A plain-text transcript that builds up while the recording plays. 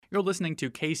You're listening to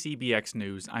KCBX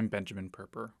News. I'm Benjamin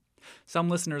Perper. Some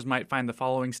listeners might find the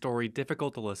following story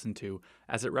difficult to listen to,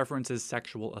 as it references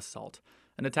sexual assault.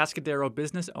 An Atascadero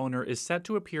business owner is set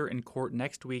to appear in court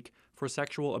next week for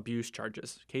sexual abuse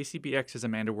charges. KCBX's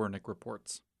Amanda Wernik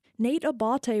reports. Nate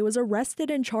Abate was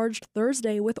arrested and charged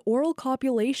Thursday with oral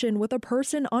copulation with a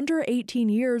person under 18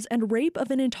 years and rape of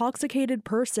an intoxicated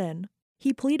person.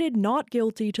 He pleaded not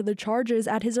guilty to the charges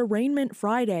at his arraignment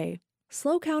Friday.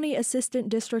 SLO County Assistant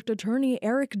District Attorney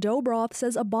Eric Dobroth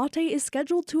says Abate is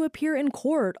scheduled to appear in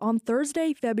court on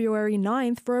Thursday, February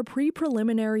 9th for a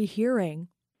pre-preliminary hearing.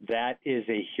 That is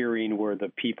a hearing where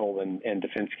the people and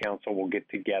defense counsel will get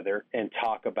together and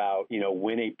talk about,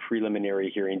 when a preliminary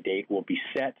hearing date will be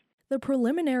set. The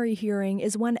preliminary hearing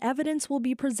is when evidence will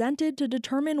be presented to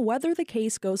determine whether the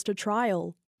case goes to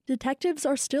trial. Detectives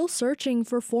are still searching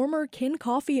for former Kin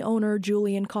Coffee owner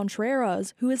Julian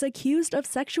Contreras, who is accused of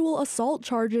sexual assault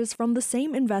charges from the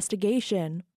same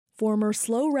investigation. Former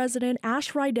SLO resident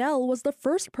Ash Rydell was the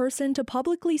first person to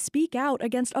publicly speak out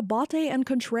against Abate and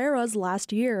Contreras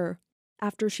last year,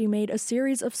 after she made a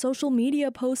series of social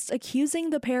media posts accusing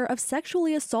the pair of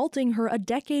sexually assaulting her a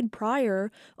decade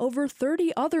prior. Over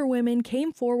 30 other women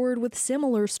came forward with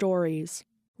similar stories.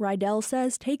 Rydell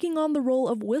says taking on the role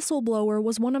of whistleblower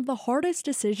was one of the hardest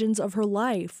decisions of her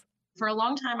life. For a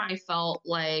long time, I felt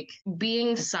like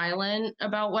being silent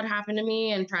about what happened to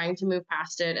me and trying to move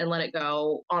past it and let it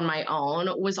go on my own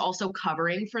was also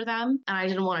covering for them, and I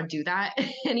didn't want to do that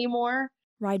anymore.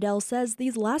 Rydell says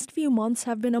these last few months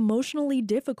have been emotionally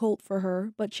difficult for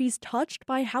her, but she's touched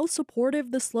by how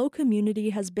supportive the SLO community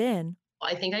has been.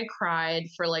 I think I cried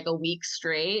for like a week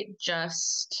straight,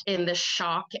 just in the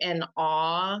shock and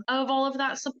awe of all of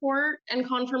that support and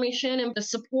confirmation. And the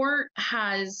support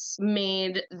has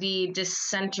made the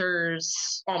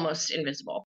dissenters almost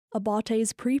invisible.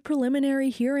 Abate's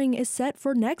pre-preliminary hearing is set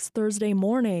for next Thursday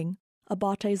morning.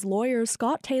 Abate's lawyer,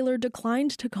 Scott Taylor,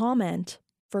 declined to comment.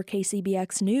 For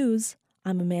KCBX News,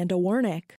 I'm Amanda Wernik.